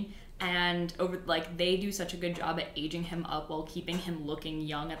 17. And they do such a good job at aging him up while keeping him looking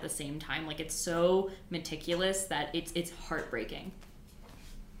young at the same time. Like, it's so meticulous that it's heartbreaking.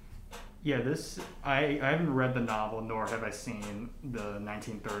 Yeah, I haven't read the novel, nor have I seen the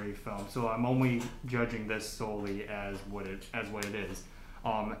 1930 film, so I'm only judging this solely as what it is.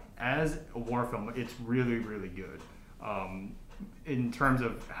 As a war film, it's really, really good. In terms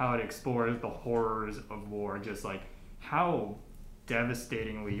of how it explores the horrors of war, just like how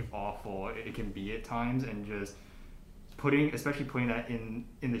devastatingly awful it can be at times, and just especially putting that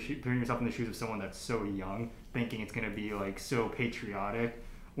putting yourself in the shoes of someone that's so young, thinking it's gonna be like so patriotic,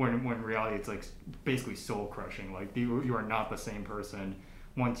 when in reality it's like basically soul crushing. Like you are not the same person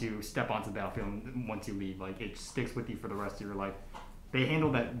once you step onto the battlefield and once you leave. Like it sticks with you for the rest of your life. They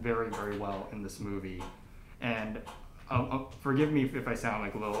handle that very, very well in this movie, and forgive me if I sound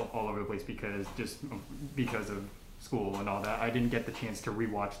like a little all over the place because of school and all that. I didn't get the chance to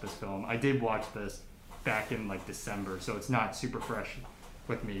rewatch this film. I did watch this back in like December, so it's not super fresh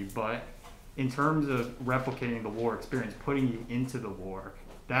with me. But in terms of replicating the war experience, putting you into the war,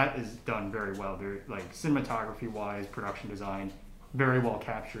 that is done very well. They're like cinematography wise, production design, very well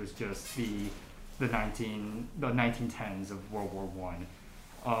captures just the 1910s of World War One.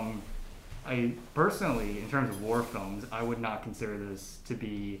 I personally, in terms of war films, I would not consider this to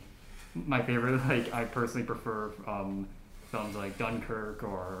be my favorite. Like I personally prefer films like Dunkirk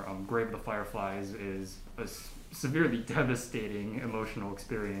or Grave of the Fireflies is a severely devastating emotional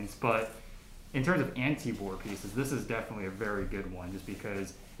experience. But in terms of anti-war pieces, this is definitely a very good one, just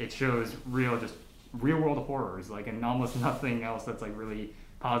because it shows real world horrors, like, and almost nothing else that's like really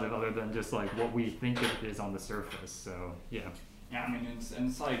positive other than just like what we think it is on the surface. So yeah. Yeah, I mean,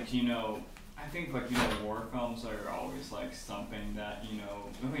 it's like, I think like, war films are always like something that,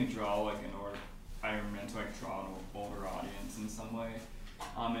 really draw like I meant to like draw an older audience in some way.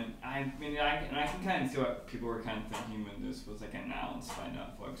 And I can kind of see what people were kind of thinking when this was like announced by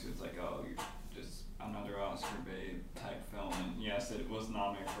Netflix. It's like, oh, you're just another Oscar bait type film. And yes, it was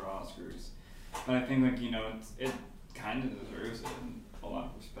nominated for Oscars. But I think like, it kind of deserves it in a lot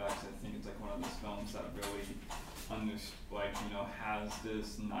of respects. I think it's like one of those films that really has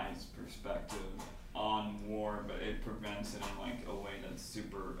this nice perspective on war, but it prevents it in like a way that's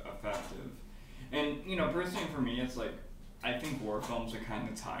super effective. And personally for me, it's like I think war films are kind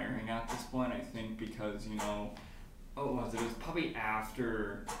of tiring at this point. I think because it was probably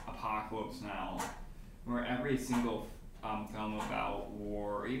after Apocalypse Now, where every single film about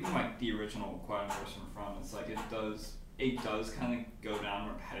war, even like the original Quiet on the Western Front, it's like it does kind of go down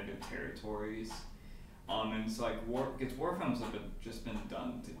repetitive territories. And it's like war films have just been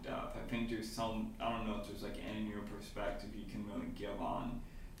done to death. I think there's I don't know if there's like any new perspective you can really give on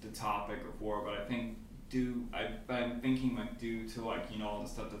the topic of war, but I'm thinking like due to like, all the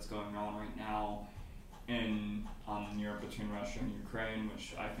stuff that's going on right now in Europe between Russia and Ukraine,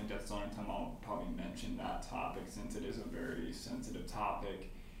 which I think that's the only time I'll probably mention that topic, since it is a very sensitive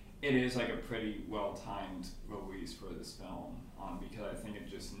topic. It is like a pretty well-timed release for this film, because I think it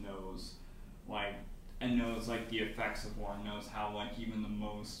just knows the effects of war, and knows how like even the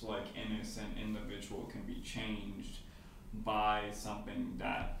most like innocent individual can be changed by something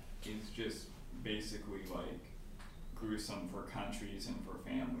that is just basically like gruesome for countries and for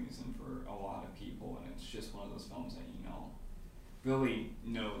families and for a lot of people. And it's just one of those films that really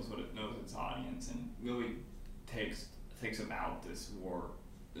knows its audience, and really takes about this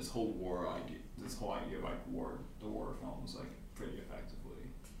whole idea of like the war films like pretty effectively.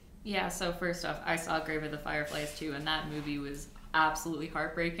 Yeah, so first off, I saw Grave of the Fireflies too, and that movie was absolutely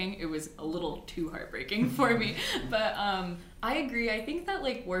heartbreaking. It was a little too heartbreaking for me. But I agree. I think that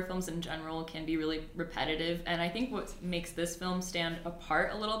like war films in general can be really repetitive, and I think what makes this film stand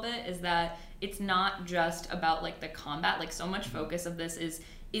apart a little bit is that it's not just about like the combat. Like so much focus of this is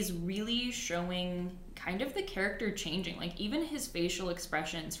really showing kind of the character changing. Like even his facial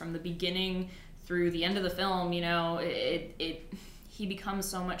expressions from the beginning through the end of the film, he becomes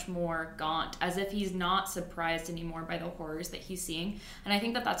so much more gaunt, as if he's not surprised anymore by the horrors that he's seeing. And I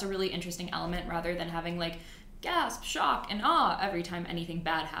think that that's a really interesting element, rather than having like gasp, shock, and awe every time anything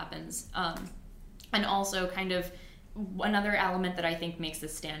bad happens. And also kind of another element that I think makes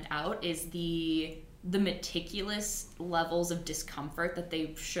this stand out is the meticulous levels of discomfort that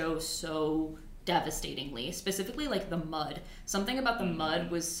they show so devastatingly. Specifically like the mud. Something about the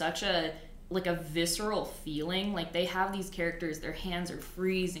mud was such a visceral feeling. Like they have these characters, their hands are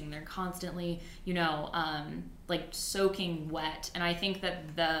freezing, they're constantly like soaking wet, and I think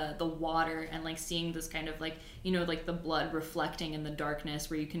that the water and like seeing this kind of like like the blood reflecting in the darkness,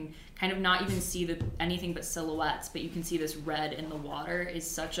 where you can kind of not even see anything but silhouettes, but you can see this red in the water, is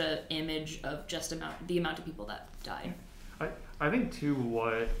such a image of just the amount of people that died. I think too,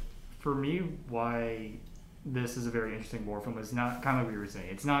 why this is a very interesting war film is not kind of like we were saying.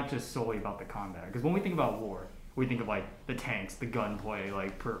 It's not just solely about the combat, because when we think about war, we think of like the tanks, the gunplay,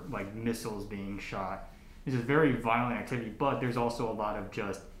 like missiles being shot. It's just very violent activity, but there's also a lot of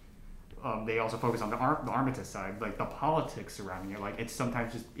just they also focus on the Armistice side, like the politics surrounding it. Like it's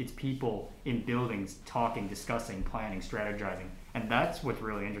sometimes just it's people in buildings talking, discussing, planning, strategizing, and that's what's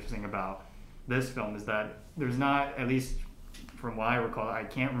really interesting about this film is that there's not, at least from what I recall, I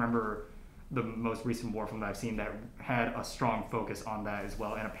can't remember the most recent war film that I've seen that had a strong focus on that as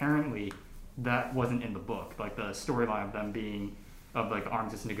well. And apparently, that wasn't in the book. Like the storyline of them being of like the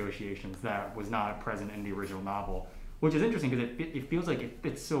armistice negotiations, that was not present in the original novel. Which is interesting because it feels like it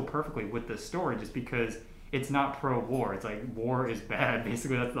fits so perfectly with the story, just because it's not pro-war. It's like war is bad.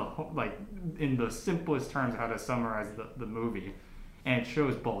 Basically, that's the like in the simplest terms how to summarize the movie, and it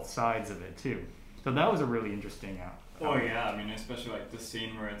shows both sides of it too. So that was a really interesting. Oh yeah, I mean, especially like the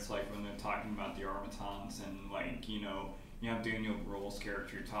scene where it's like when they're talking about the Armatons and like you have Daniel Bruhl's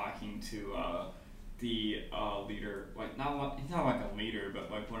character talking to the leader, like he's not like a leader,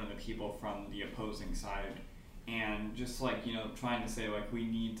 but like one of the people from the opposing side. And just like, trying to say like, we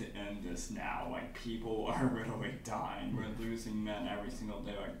need to end this now. Like people are really dying. We're losing men every single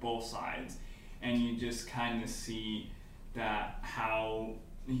day, like both sides. And you just kind of see that how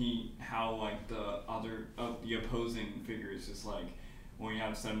like the opposing figures just like, well, you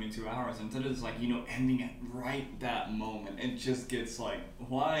have 72 hours. Instead of just like, ending it right that moment. It just gets like,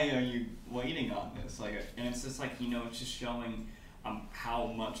 why are you waiting on this? Like, and it's just like, it's just showing how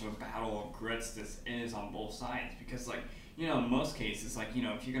much of a battle of grits this is on both sides, because like in most cases, like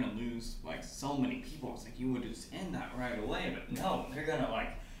if you're gonna lose like so many people, it's like you would just end that right away, but no, they're gonna like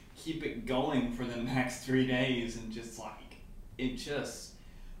keep it going for the next 3 days, and just like it just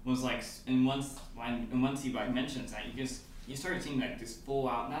was like, and once he like mentions that, you start seeing like this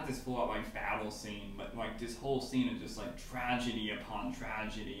not this full out like battle scene, but like this whole scene of just like tragedy upon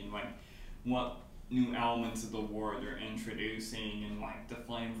tragedy, and like what new elements of the war they're introducing, and like the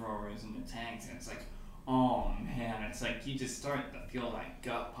flamethrowers and the tanks, and it's like, oh man, it's like you just start to feel like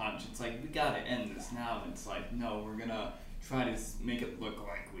gut punch. It's like, we gotta end this now, and it's like, no, we're gonna try to make it look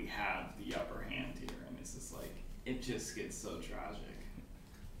like we have the upper hand here, and it's just like, it just gets so tragic.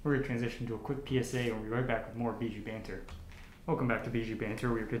 We're gonna transition to a quick PSA, and we'll be right back with more BG Banter. Welcome back to BG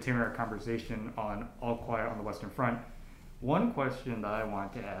Banter. We're continuing our conversation on All Quiet on the Western Front. One question that I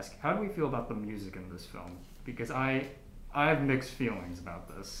wanted to ask, how do we feel about the music in this film? Because I have mixed feelings about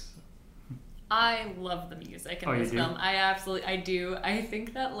this. I love the music in this film. I do. I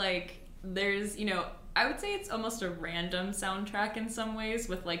think that like there's, I would say it's almost a random soundtrack in some ways,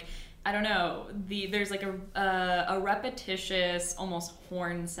 with like, I don't know, there's like a repetitious, almost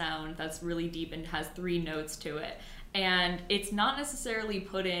horn sound that's really deep and has 3 notes to it. And it's not necessarily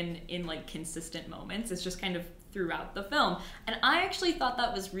put in like consistent moments. It's just kind of throughout the film. And I actually thought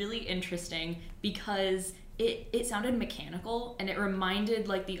that was really interesting because it sounded mechanical, and it reminded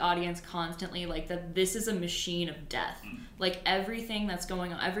like the audience constantly like that this is a machine of death. Like everything that's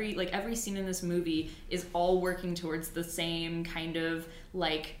going on, every scene in this movie is all working towards the same kind of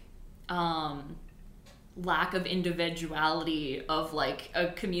like lack of individuality of like a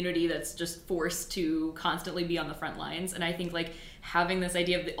community that's just forced to constantly be on the front lines. And I think like having this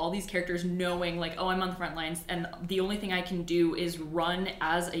idea of all these characters knowing like, oh, I'm on the front lines, and the only thing I can do is run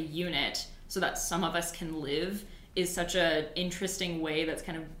as a unit so that some of us can live, is such an interesting way that's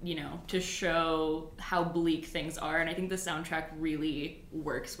kind of, to show how bleak things are. And I think the soundtrack really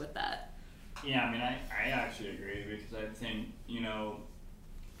works with that. Yeah, I mean, I actually agree, because I think,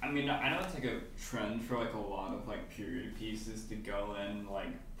 I mean, I know it's like a trend for like a lot of like period pieces to go and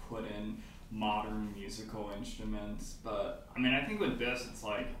like put in modern musical instruments, but I mean, I think with this, it's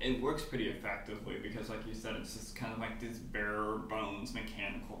like it works pretty effectively, because like you said, it's just kind of like this bare bones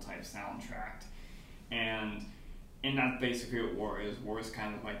mechanical type soundtrack, and that's basically what war is. War is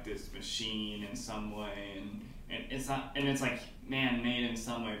kind of like this machine in some way, and it's not, and it's like man-made in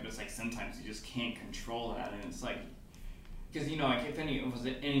some way, but it's like sometimes you just can't control that, and it's like, because like if any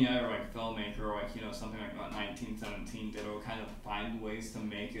other like filmmaker, or like something like 1917 did, it would kind of find ways to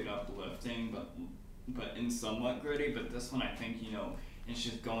make it uplifting, but in somewhat gritty. But this one, I think it's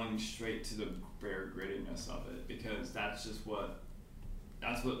just going straight to the bare grittiness of it, because that's just what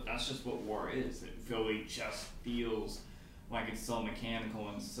war is. It really just feels like it's so mechanical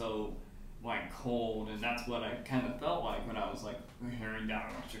and so like cold, and that's what I kind of felt like when I was like hearing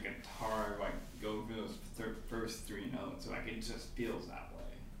that electric guitar like go through those first 3 notes. Like it just feels that way.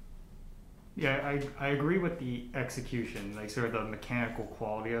 Yeah, I agree with the execution, like sort of the mechanical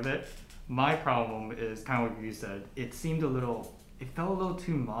quality of it. My problem is kind of what you said. It felt a little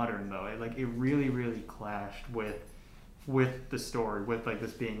too modern though. It really, really clashed with the story, with like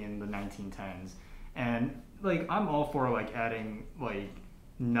this being in the 1910s. And like I'm all for like adding like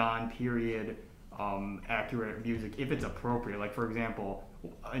non-period accurate music if it's appropriate. Like for example,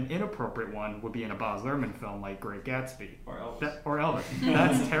 an inappropriate one would be in a Baz Luhrmann film like Great Gatsby. Or Elvis.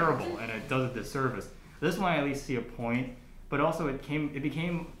 That's terrible, and it does a disservice. This one I at least see a point, but also it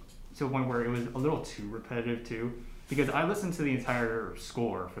became to a point where it was a little too repetitive too, because I listened to the entire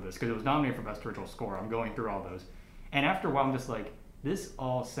score for this because it was nominated for Best Original Score. I'm going through all those, and after a while I'm just like, this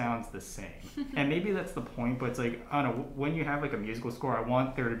all sounds the same. And maybe that's the point, but it's like, I don't know, when you have like a musical score, I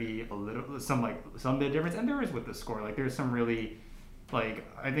want there to be some bit of difference, and there is with the score. Like there's some really, like,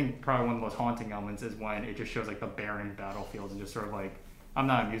 I think probably one of the most haunting elements is when it just shows like the barren battlefields and just sort of like, I'm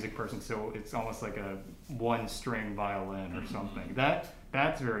not a music person, so it's almost like a one string violin or something.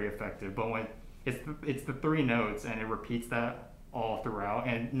 That's very effective, but when it's the three notes and it repeats that all throughout,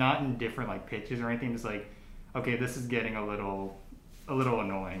 and not in different like pitches or anything, just like, okay, this is getting a little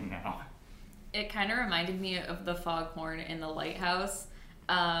annoying now. It kind of reminded me of the foghorn in The Lighthouse,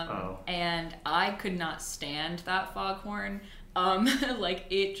 and I could not stand that foghorn. Like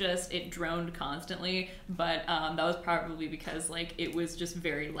it droned constantly, but that was probably because like it was just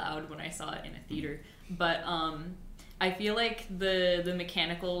very loud when I saw it in a theater. But I feel like the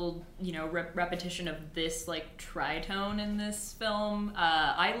mechanical, repetition of this like tritone in this film,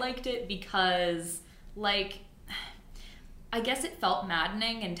 I liked it because like, I guess it felt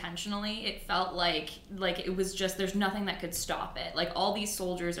maddening intentionally. It felt like it was just, there's nothing that could stop it. Like all these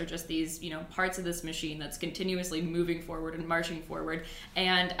soldiers are just these, parts of this machine that's continuously moving forward and marching forward.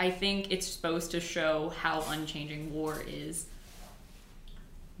 And I think it's supposed to show how unchanging war is.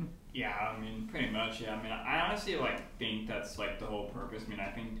 Yeah, I mean, pretty much, yeah. I mean, I honestly, think that's, the whole purpose. I mean,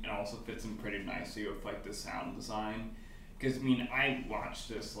 I think it also fits in pretty nicely with, the sound design. Because, I mean, I watched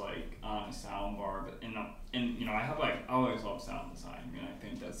this, on a sound bar, but, I have, I always love sound design. I mean, I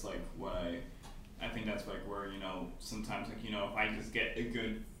think that's, what I think that's, where, sometimes, if I just get a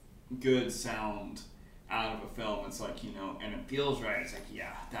good sound out of a film, it's, and it feels right, it's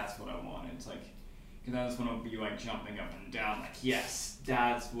yeah, that's what I want. It's, because I just want to be, jumping up and down, yes,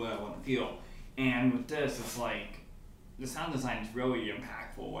 that's what I want to feel. And with this, it's, the sound design is really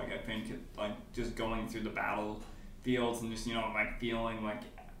impactful. I think, just going through the battlefields and just, feeling like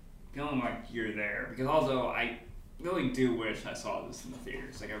you're there. Because although I really do wish I saw this in the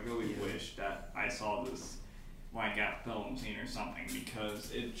theaters. I really wish that I saw this, at Film Scene or something.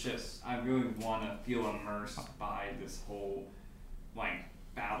 Because it just, I really want to feel immersed by this whole,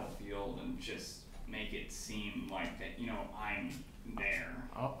 battlefield and just make it seem like that, I'm there.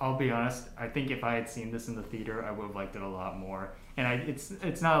 I'll be honest, I think if I had seen this in the theater, I would have liked it a lot more. And it's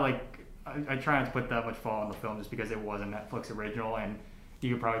not I try not to put that much fault on the film just because it was a Netflix original, and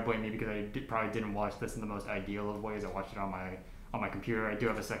you could probably blame me because I probably didn't watch this in the most ideal of ways. I watched it on my computer. I do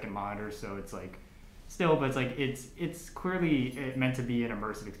have a second monitor, so it's still, but it's clearly meant to be an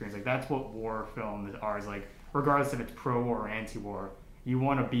immersive experience. That's what war films are, is regardless if it's pro-war or anti-war, you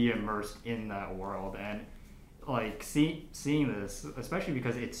want to be immersed in that world. And seeing this, especially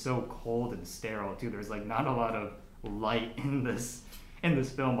because it's so cold and sterile too, there's not a lot of light in this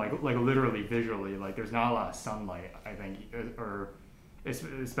film, literally visually, there's not a lot of sunlight, I think, or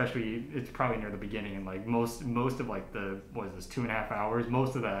especially it's probably near the beginning, and most of the, what is this, 2.5 hours,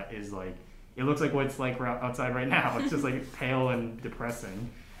 most of that is it looks like what it's outside right now. It's just pale and depressing.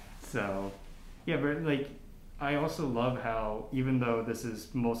 So yeah, but I also love how, even though this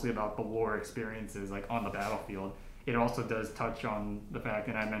is mostly about the war experiences on the battlefield, it also does touch on the fact,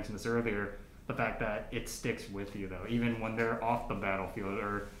 and I mentioned this earlier, the fact that it sticks with you though, even when they're off the battlefield,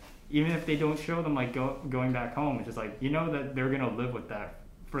 or even if they don't show them going back home. It's just that they're gonna live with that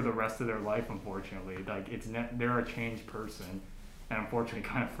for the rest of their life. Unfortunately, they're a changed person, and unfortunately,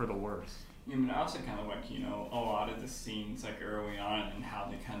 kind of for the worst. Yeah, I mean, I also kind of a lot of the scenes early on and how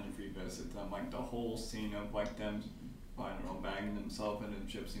they kind of revisit them, the whole scene of them, I don't know, bagging themselves in a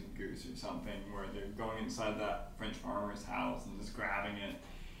gypsy goose or something, where they're going inside that French farmer's house and just grabbing it,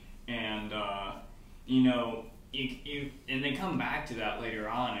 and and they come back to that later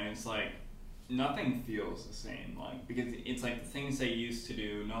on, and it's nothing feels the same, because it's the things they used to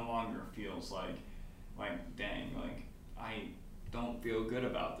do no longer feels dang, I don't feel good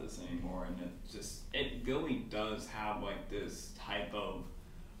about this anymore. And it really does have this type of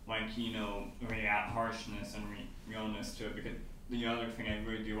harshness and realness to it. Because the other thing I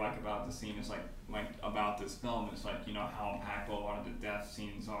really do like about the scene is about this film is how impactful a lot of the death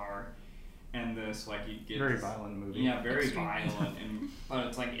scenes are, and this you get very violent movie. Yeah, very violent, but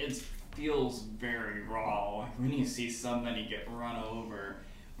it's it feels very raw. When you see somebody get run over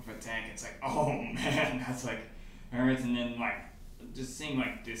with a tank, it's oh man, that's hurts. And then just seeing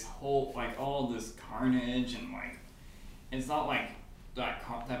this whole all this carnage, and it's not that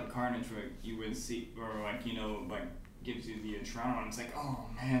type of carnage where you would see, or gives you the adrenaline. It's like, oh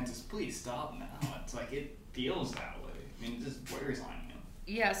man, just please stop now. It's like it feels that way. I mean, it just wears on you.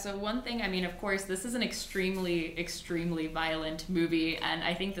 Yeah, so one thing, I mean, of course, this is an extremely, extremely violent movie, and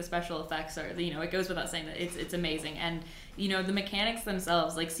I think the special effects are, you know, it goes without saying that it's amazing. And, you know, the mechanics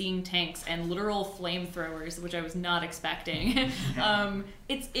themselves, like seeing tanks and literal flamethrowers, which I was not expecting.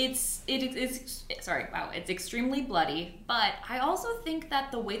 It's extremely bloody, but I also think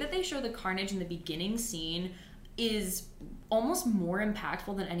that the way that they show the carnage in the beginning scene is almost more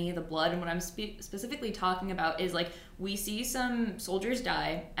impactful than any of the blood. And what I'm specifically talking about is, like, we see some soldiers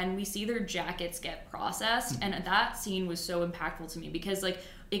die and we see their jackets get processed, and that scene was so impactful to me because, like,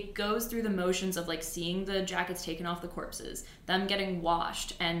 it goes through the motions of, like, seeing the jackets taken off the corpses, them getting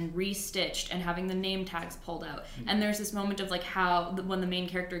washed and restitched and having the name tags pulled out. And there's this moment of, like, how when the main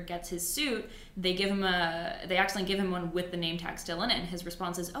character gets his suit, they accidentally give him one with the name tag still in it, and his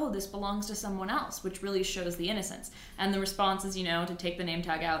response is, oh, this belongs to someone else, which really shows the innocence. And the response is, you know, to take the name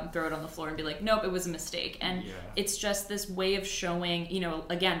tag out and throw it on the floor and be like, nope, it was a mistake. And it's just this way of showing, you know,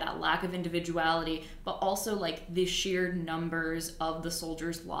 again, that lack of individuality, but also, like, the sheer numbers of the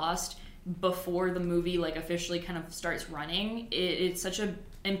soldiers lost before the movie, like, officially kind of starts running. It's such an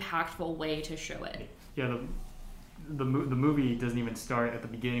impactful way to show it. Yeah, the movie doesn't even start at the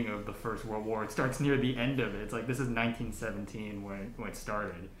beginning of the First World War. It starts near the end of it. It's like, this is 1917 when it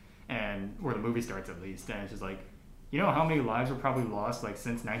started, and where the movie starts at least. And it's just like, you know how many lives were probably lost, like,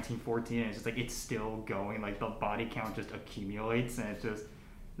 since 1914? And it's just like, it's still going. Like, the body count just accumulates, and it's just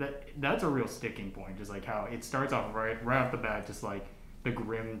that's a real sticking point. Just like how it starts off right off the bat, just like the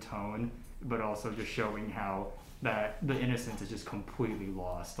grim tone, but also just showing how that the innocence is just completely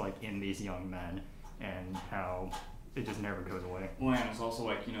lost, like, in these young men, and how it just never goes away. Well, and it's also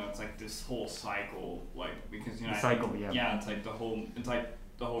like, you know, it's like this whole cycle, like, because, you know, it's like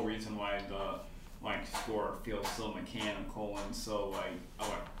the whole reason why the, like, score feels so mechanical and so, like,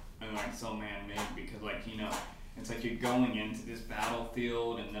 so man-made, because, like, you know, it's like you're going into this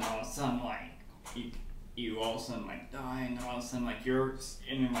battlefield, and then all of a sudden, like, you all of a sudden, like, die, and then all of a sudden, like, your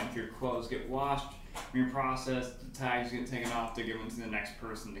clothes get washed, your process, the tags get taken off to give them to the next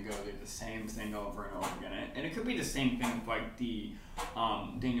person to go do the same thing over and over again. And it could be the same thing with, like, the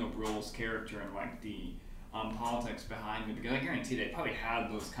Daniel Bruhl's character and, like, the politics behind it, because I guarantee they probably had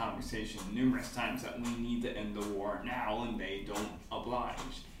those conversations numerous times that we need to end the war now, and they don't oblige.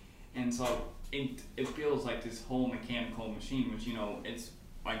 And so it feels like this whole mechanical machine, which, you know, it's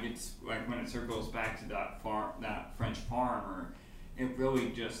like when it circles back to that French farmer, it really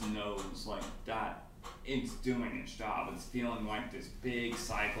just knows, like, that it's doing its job. It's feeling like this big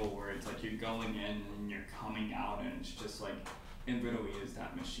cycle where it's like you're going in and you're coming out, and it's just like it really is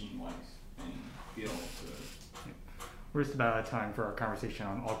that machine-like and feel to it. We're just about out of time for our conversation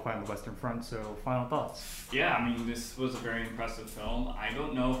on All Quiet on the Western Front, so final thoughts. Yeah, I mean, this was a very impressive film. I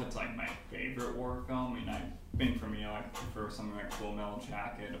don't know if it's, like, my favorite war film. I mean, I think for me, I prefer something like Full Metal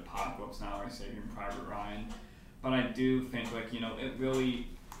Jacket, Apocalypse Now, or Saving Private Ryan. But I do think, like, you know, it really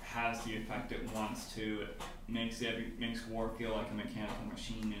has the effect it wants to. It makes war feel like a mechanical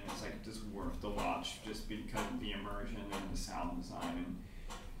machine, and it's, like, just worth the watch just because of the immersion and the sound design. And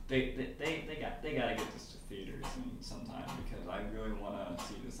they gotta get this to theaters sometime, because I really want to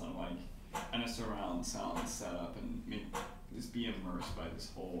see this on, like, in a surround sound setup and just be immersed by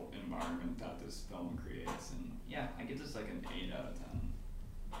this whole environment that this film creates. And yeah, I give this like an 8 out of 10.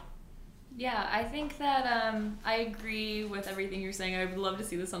 Yeah, I think that I agree with everything you're saying. I would love to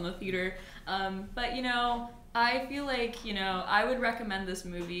see this on the theater. But, you know, I feel like, you know, I would recommend this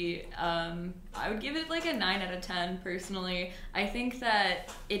movie. I would give it like a 9 out of 10 personally. I think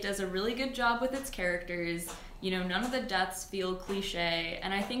that it does a really good job with its characters. You know, none of the deaths feel cliche.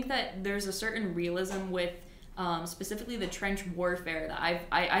 And I think that there's a certain realism with specifically the trench warfare that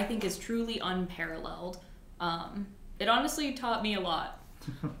I think is truly unparalleled. It honestly taught me a lot.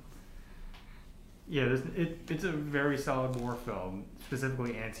 Yeah, it's a very solid war film,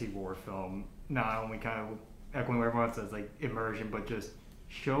 specifically anti-war film. Not only kind of echoing what everyone says, like immersion, but just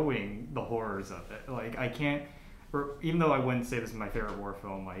showing the horrors of it. Like I can't, or even though I wouldn't say this is my favorite war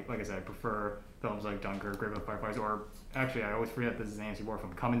film, like I said, I prefer films like Dunkirk, Grave of the Fireflies, or actually I always forget this is an anti-war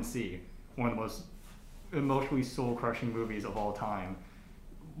film. Come and See, one of the most emotionally soul-crushing movies of all time.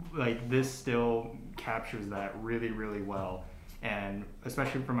 Like this still captures that really, really well. And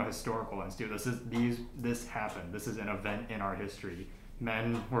especially from a historical lens too, this happened. This is an event in our history.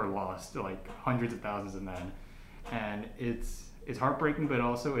 Men were lost, like hundreds of thousands of men, and it's heartbreaking, but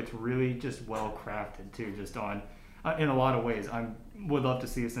also it's really just well crafted too. Just on in a lot of ways. I would love to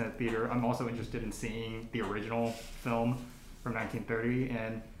see this in a theater. I'm also interested in seeing the original film from 1930,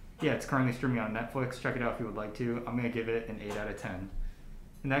 and Yeah, it's currently streaming on Netflix. Check it out if you would like to. I'm going to give it an 8 out of 10.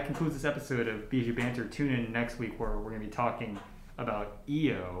 And that concludes this episode of BG Banter. Tune in next week where we're going to be talking about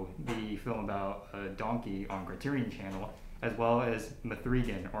EO, the film about a donkey on Criterion Channel, as well as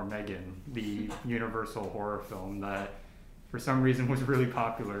Mithrigan or Megan, the Universal horror film that for some reason was really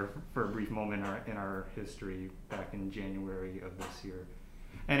popular for a brief moment in our history back in January of this year.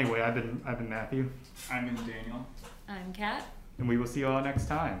 Anyway, I've been Matthew. I'm in Daniel. I'm Kat. And we will see you all next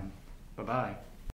time. Bye-bye.